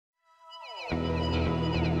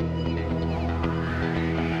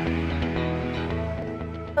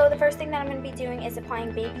So the first thing that I'm going to be doing is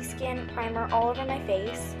applying baby skin primer all over my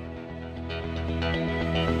face.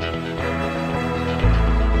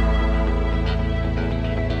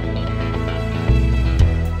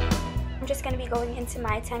 I'm just going to be going into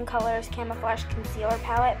my 10 Colors Camouflage Concealer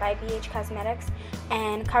Palette by BH Cosmetics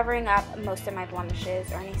and covering up most of my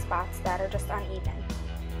blemishes or any spots that are just uneven.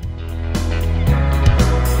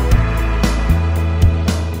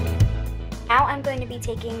 Now I'm going to be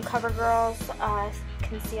taking Covergirl's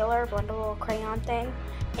concealer blendable crayon thing,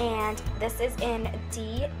 and this is in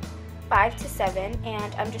D5 to 7,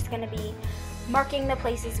 and I'm just going to be marking the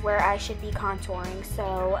places where I should be contouring.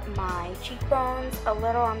 So my cheekbones, a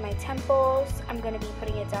little on my temples, I'm going to be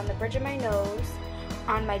putting it down the bridge of my nose,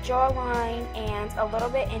 on my jawline, and a little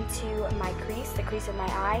bit into my crease, the crease of my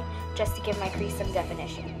eye, just to give my crease some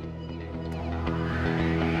definition.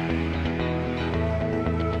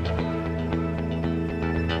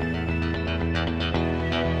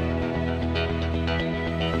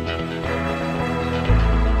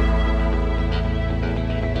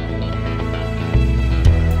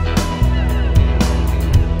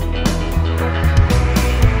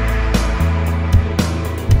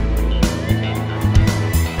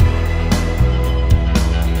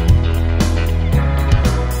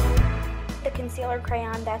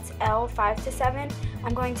 Crayon that's L5 to 7.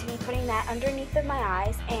 I'm going to be putting that underneath of my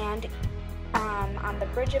eyes and on the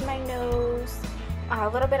bridge of my nose, a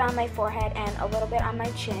little bit on my forehead, and a little bit on my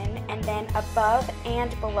chin, and then above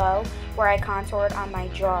and below where I contoured on my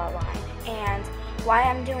jawline. And why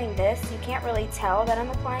I'm doing this, you can't really tell that I'm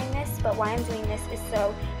applying this, but why I'm doing this is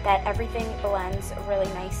so that everything blends really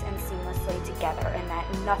nice and seamlessly together and that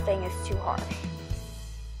nothing is too harsh.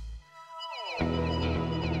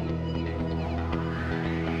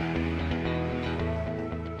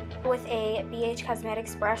 With a BH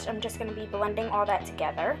Cosmetics brush, I'm just going to be blending all that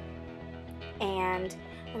together, and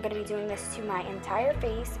I'm going to be doing this to my entire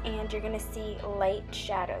face, and you're going to see light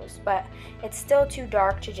shadows, but it's still too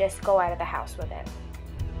dark to just go out of the house with it.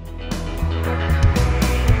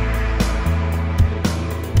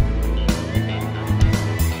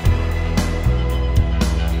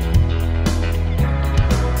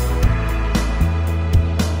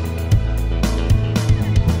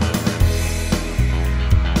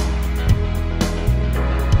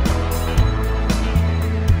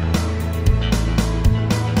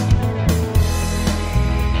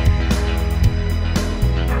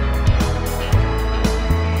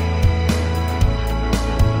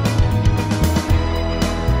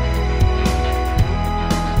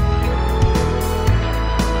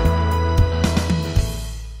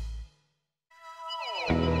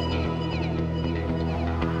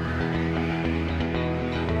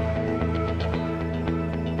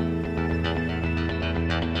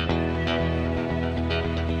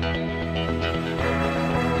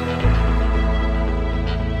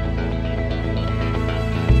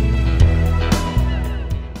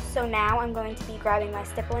 So now I'm going to be grabbing my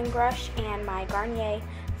stippling brush and my Garnier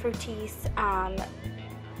Fructis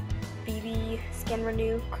BB Skin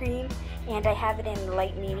Renew cream, and I have it in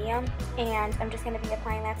light medium, and I'm just going to be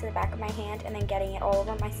applying that to the back of my hand and then getting it all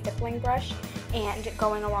over my stippling brush and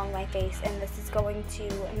going along my face. And this is going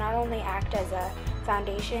to not only act as a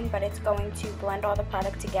foundation, but it's going to blend all the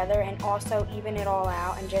product together and also even it all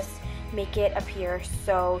out and just make it appear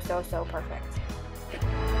so perfect.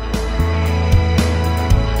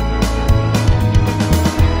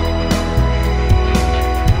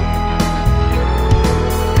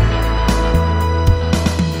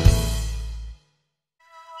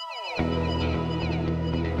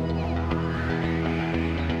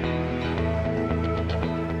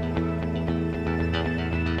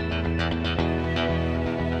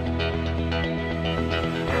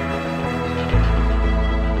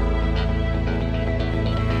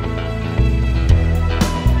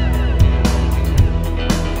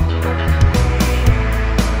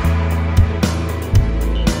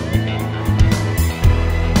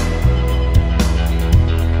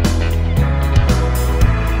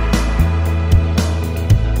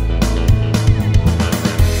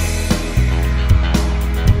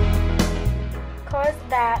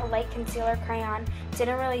 Concealer crayon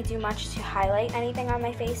didn't really do much to highlight anything on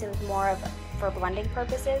my face. It was more of for blending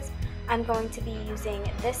purposes. I'm going to be using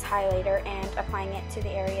this highlighter and applying it to the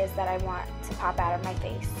areas that I want to pop out of my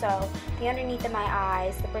face. So the underneath of my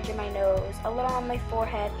eyes, the bridge of my nose, a little on my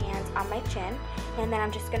forehead, and on my chin. And then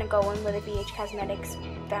I'm just going to go in with a BH Cosmetics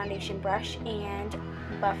foundation brush and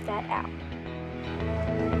buff that out.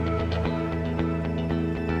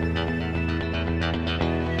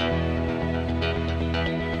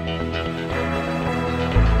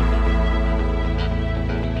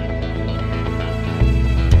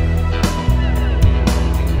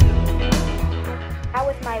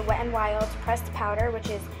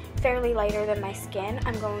 fairly lighter than my skin,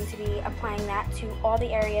 I'm going to be applying that to all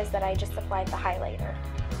the areas that I just applied the highlighter.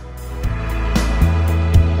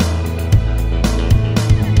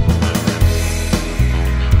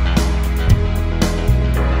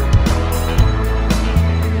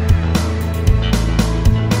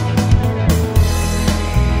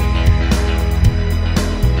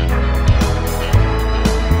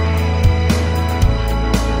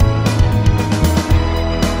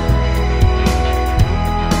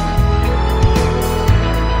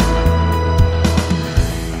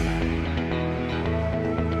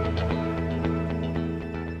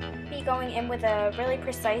 Going in with a really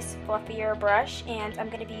precise, fluffier brush, and I'm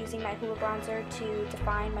going to be using my Hoola bronzer to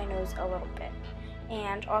define my nose a little bit,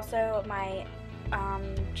 and also my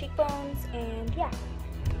cheekbones, and yeah.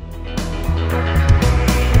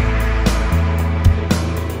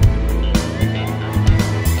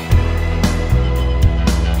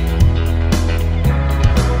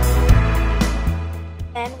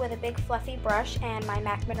 Then with a big fluffy brush and my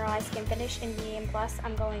MAC Mineralized Skin Finish in Medium Plus,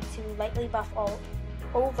 I'm going to lightly buff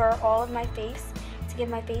over all of my face to give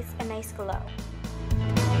my face a nice glow.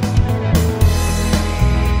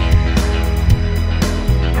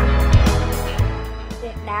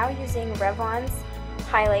 Now using Revlon's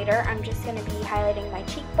highlighter, I'm just going to be highlighting my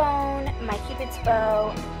cheekbone, my cupid's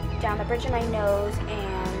bow, down the bridge of my nose,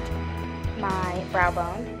 and my brow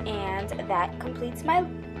bone, and that completes my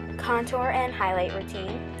contour and highlight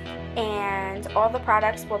routine, and all the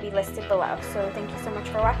products will be listed below. So thank you so much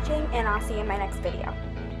for watching, and I'll see you in my next video.